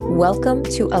Welcome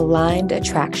to Aligned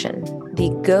Attraction,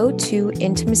 the go-to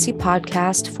intimacy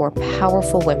podcast for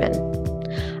powerful women.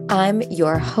 I'm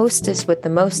your hostess with the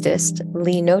mostest,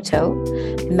 Lee Noto,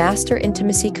 master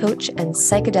intimacy coach and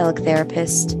psychedelic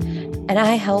therapist, and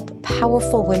I help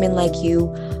powerful women like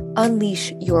you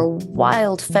unleash your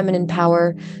wild feminine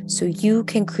power so you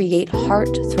can create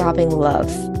heart-throbbing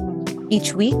love.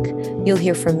 Each week, you'll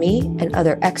hear from me and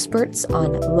other experts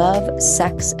on love,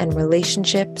 sex, and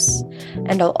relationships,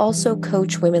 and I'll also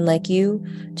coach women like you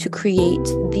to create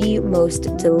the most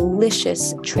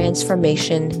delicious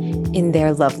transformation in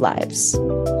their love lives.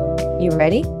 You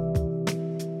ready?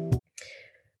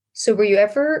 So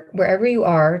wherever you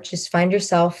are, just find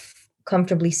yourself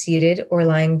comfortably seated or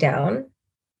lying down.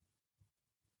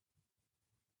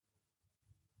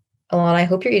 Alana, I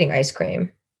hope you're eating ice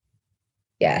cream.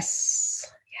 Yes.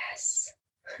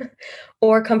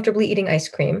 Or comfortably eating ice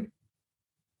cream.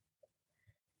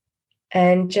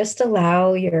 And just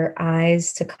allow your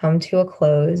eyes to come to a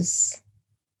close.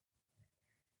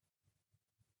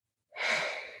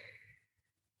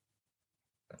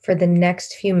 For the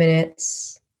next few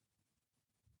minutes,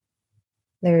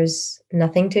 there's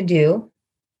nothing to do.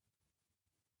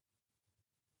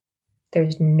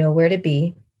 There's nowhere to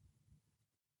be.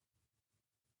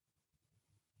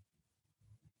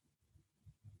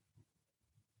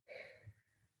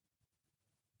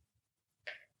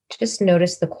 Just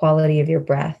notice the quality of your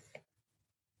breath.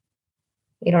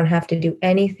 You don't have to do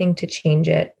anything to change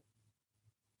it.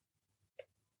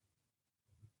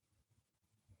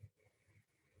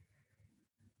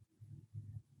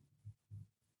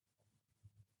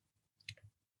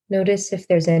 Notice if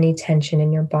there's any tension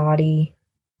in your body.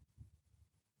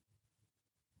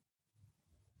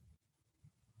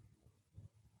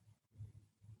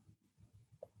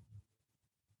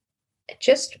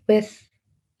 Just with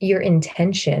your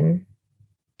intention,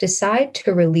 decide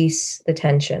to release the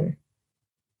tension.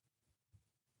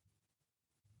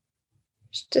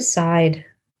 Just decide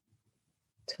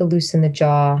to loosen the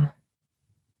jaw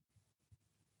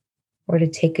or to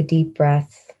take a deep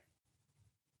breath.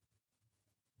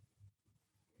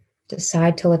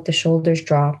 Decide to let the shoulders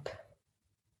drop.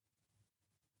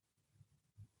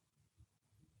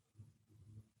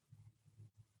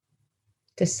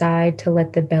 Decide to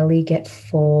let the belly get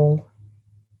full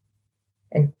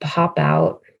and pop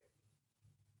out.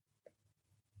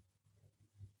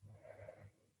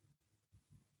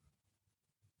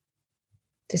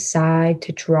 Decide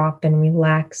to drop and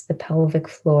relax the pelvic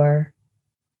floor.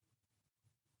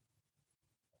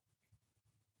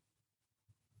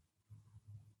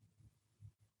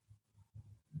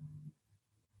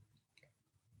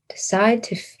 Decide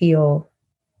to feel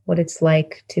what it's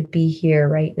like to be here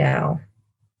right now.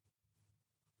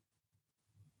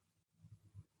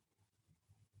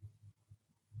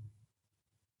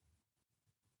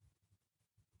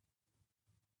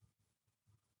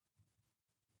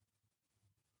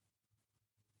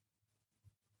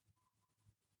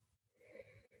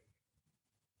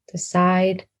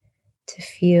 Decide to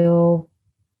feel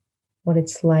what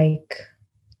it's like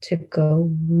to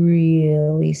go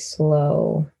really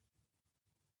slow.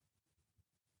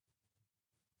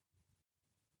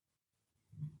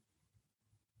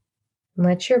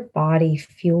 Let your body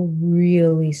feel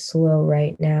really slow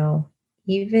right now,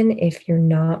 even if you're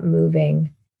not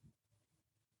moving.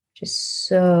 Just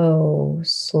so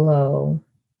slow,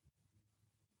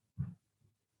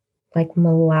 like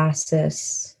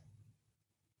molasses,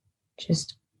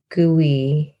 just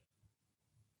gooey.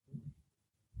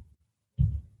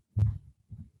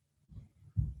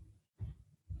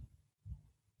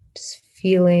 Just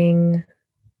feeling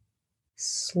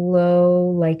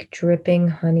slow, like dripping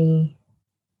honey.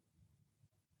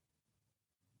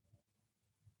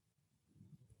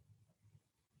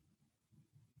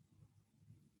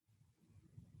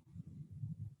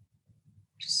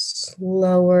 Just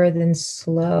slower than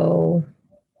slow,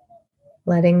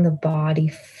 letting the body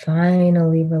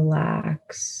finally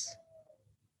relax.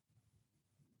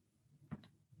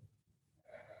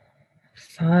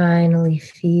 Finally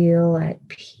feel at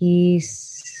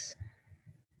peace.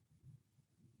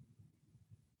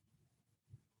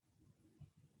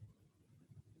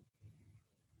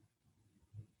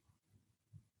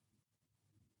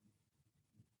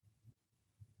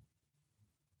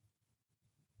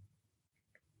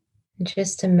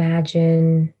 Just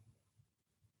imagine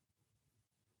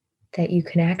that you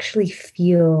can actually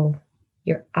feel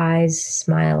your eyes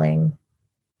smiling.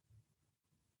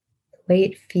 The way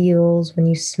it feels when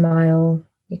you smile,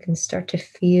 you can start to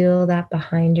feel that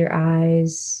behind your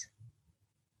eyes.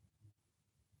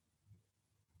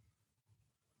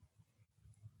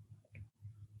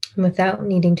 And without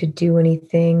needing to do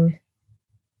anything,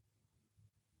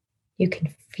 you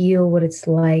can feel what it's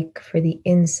like for the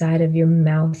inside of your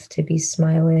mouth to be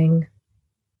smiling.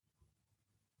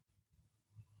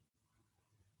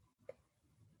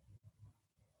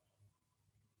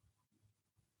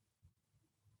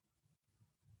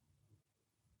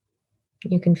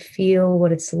 You can feel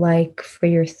what it's like for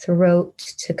your throat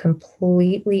to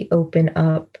completely open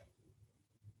up,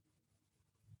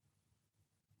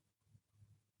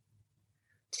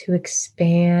 to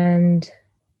expand.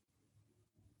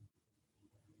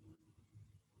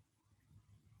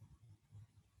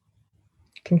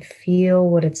 You can feel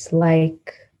what it's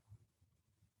like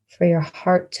for your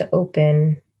heart to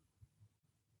open.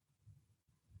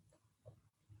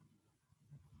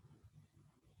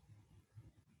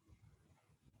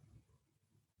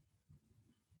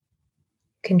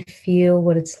 You can feel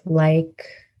what it's like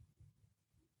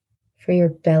for your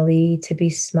belly to be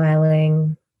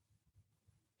smiling,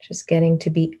 just getting to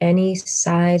be any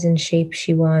size and shape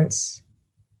she wants.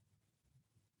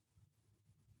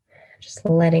 Just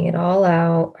letting it all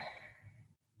out.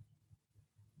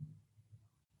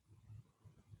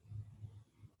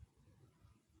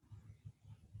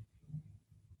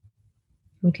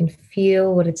 You can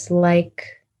feel what it's like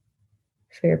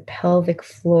for your pelvic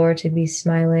floor to be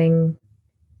smiling,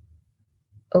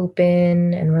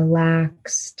 open and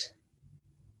relaxed,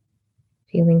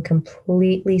 feeling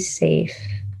completely safe.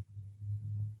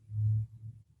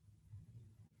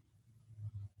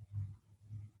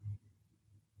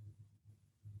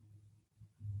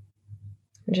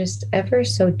 Just ever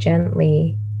so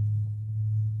gently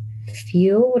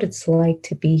feel what it's like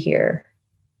to be here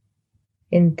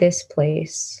in this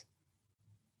place.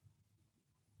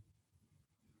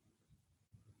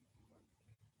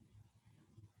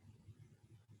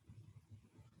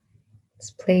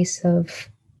 This place of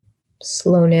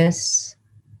slowness,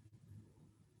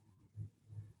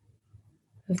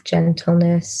 of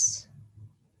gentleness,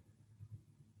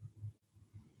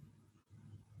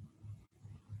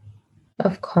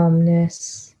 of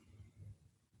calmness,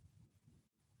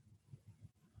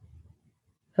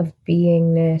 of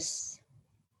beingness.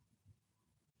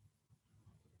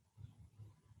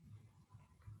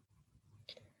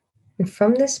 And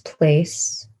from this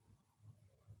place,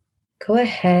 go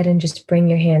ahead and just bring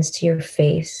your hands to your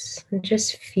face and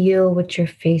just feel what your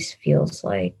face feels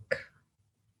like.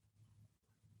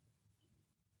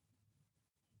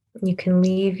 You can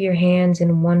leave your hands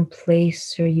in one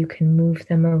place or you can move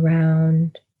them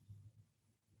around.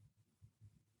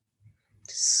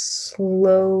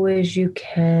 Slow as you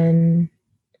can.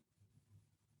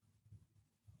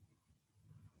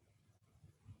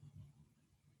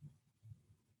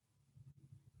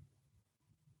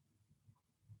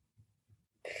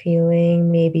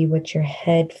 Feeling maybe what your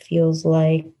head feels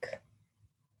like,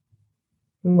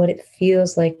 and what it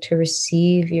feels like to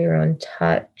receive your own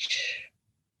touch.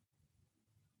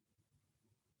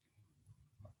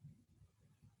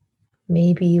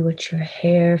 Maybe what your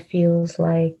hair feels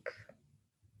like.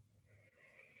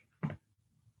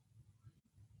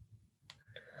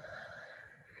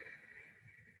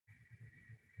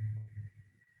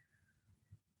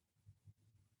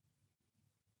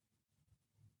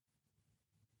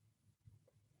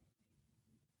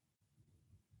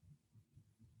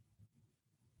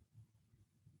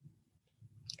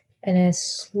 And as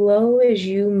slow as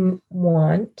you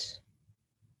want,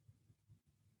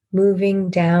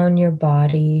 moving down your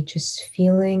body, just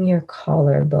feeling your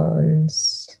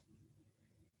collarbones,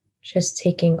 just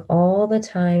taking all the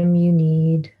time you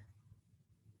need.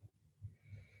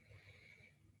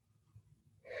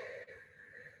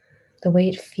 The way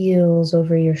it feels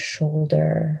over your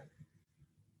shoulder.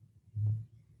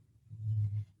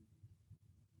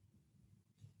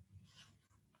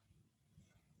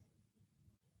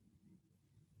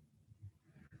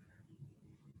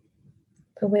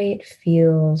 The way it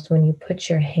feels when you put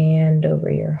your hand over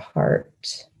your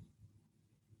heart.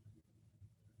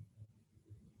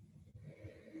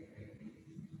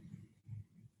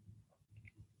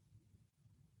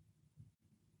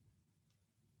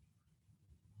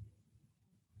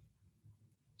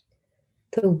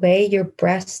 The way your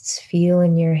breasts feel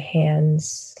in your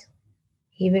hands,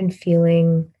 even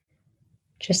feeling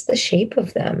just the shape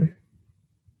of them.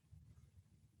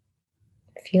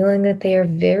 Feeling that they are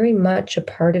very much a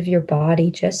part of your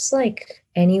body, just like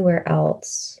anywhere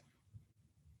else.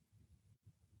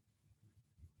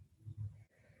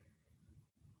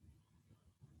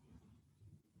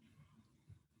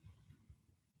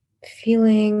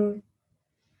 Feeling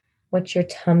what your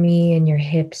tummy and your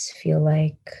hips feel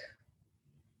like.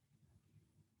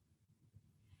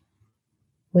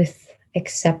 With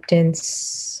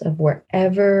acceptance of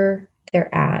wherever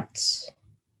they're at.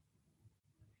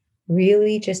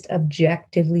 Really just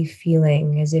objectively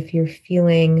feeling as if you're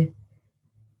feeling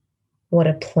what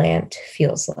a plant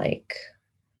feels like.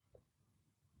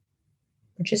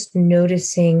 Or just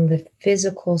noticing the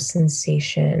physical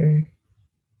sensation.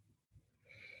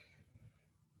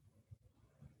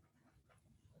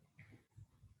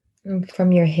 And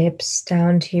from your hips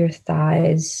down to your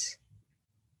thighs.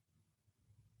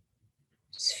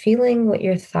 Just feeling what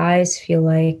your thighs feel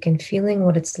like and feeling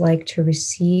what it's like to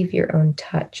receive your own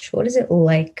touch. What is it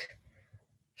like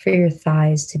for your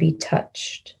thighs to be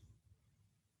touched?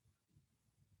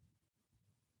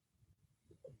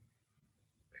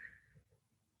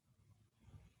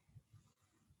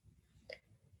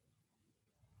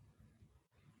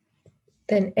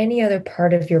 Then any other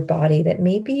part of your body that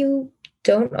maybe you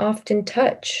don't often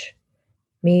touch.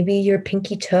 Maybe your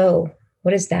pinky toe.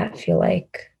 What does that feel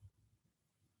like?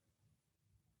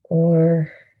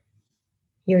 Or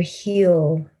your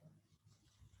heel.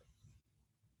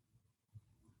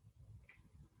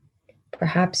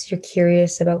 Perhaps you're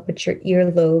curious about what your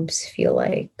earlobes feel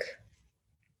like.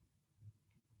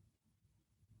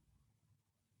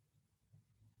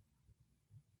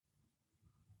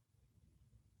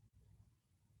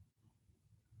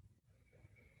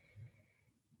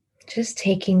 Just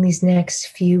taking these next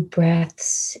few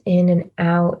breaths in and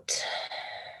out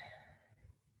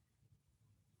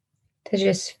to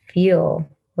just feel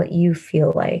what you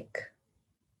feel like.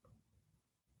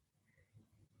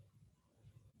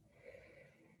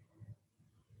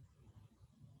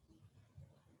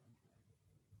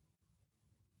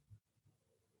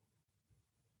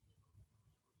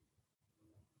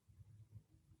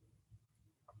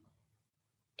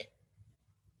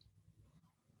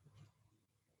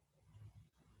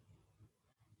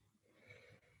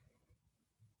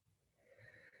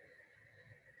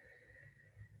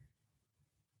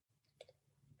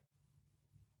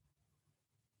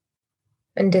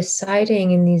 And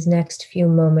deciding in these next few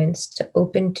moments to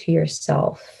open to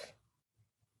yourself,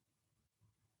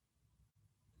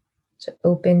 to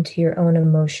open to your own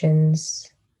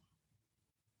emotions,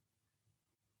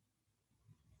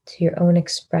 to your own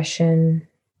expression,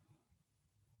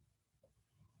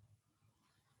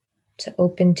 to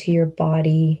open to your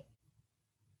body,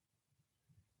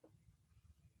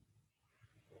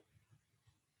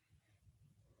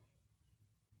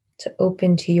 to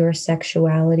open to your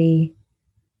sexuality,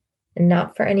 and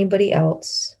not for anybody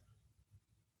else,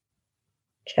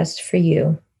 just for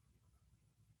you.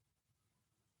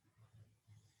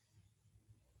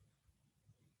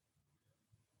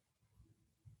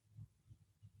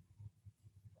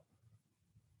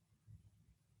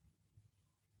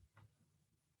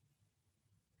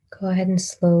 Go ahead and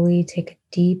slowly take a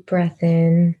deep breath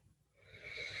in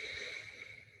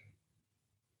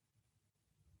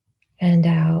and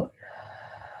out.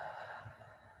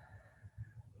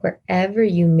 Wherever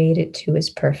you made it to is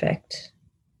perfect.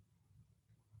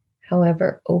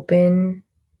 However open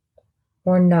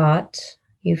or not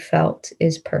you felt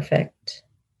is perfect.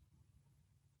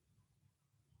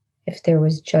 If there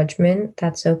was judgment,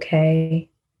 that's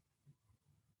okay.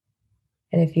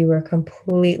 And if you were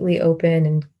completely open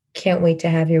and can't wait to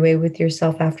have your way with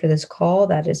yourself after this call,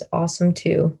 that is awesome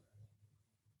too.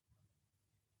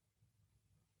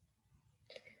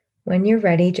 When you're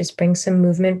ready, just bring some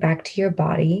movement back to your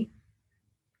body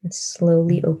and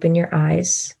slowly open your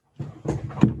eyes.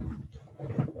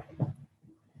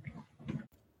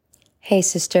 Hey,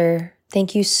 sister.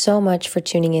 Thank you so much for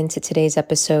tuning in to today's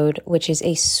episode, which is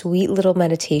a sweet little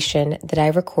meditation that I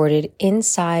recorded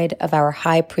inside of our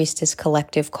High Priestess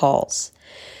Collective calls.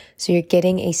 So you're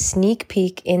getting a sneak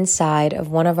peek inside of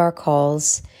one of our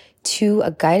calls to a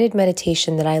guided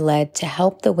meditation that I led to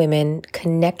help the women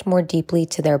connect more deeply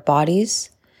to their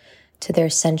bodies, to their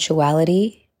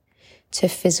sensuality, to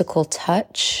physical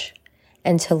touch,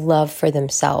 and to love for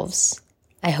themselves.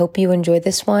 I hope you enjoy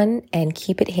this one and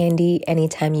keep it handy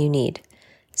anytime you need.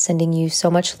 Sending you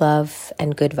so much love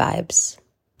and good vibes.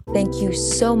 Thank you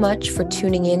so much for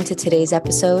tuning in to today's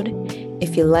episode.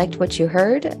 If you liked what you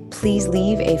heard, please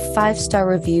leave a 5-star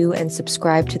review and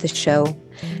subscribe to the show.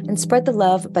 And spread the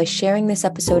love by sharing this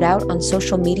episode out on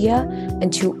social media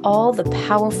and to all the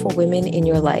powerful women in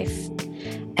your life.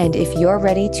 And if you're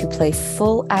ready to play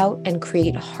full out and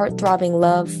create heart-throbbing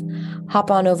love,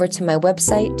 hop on over to my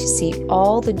website to see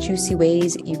all the juicy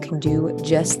ways you can do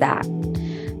just that.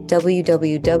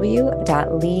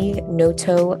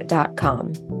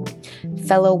 www.leenoto.com.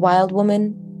 Fellow wild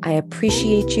woman, I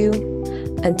appreciate you.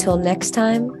 Until next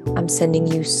time, I'm sending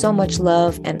you so much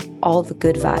love and all the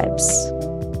good vibes.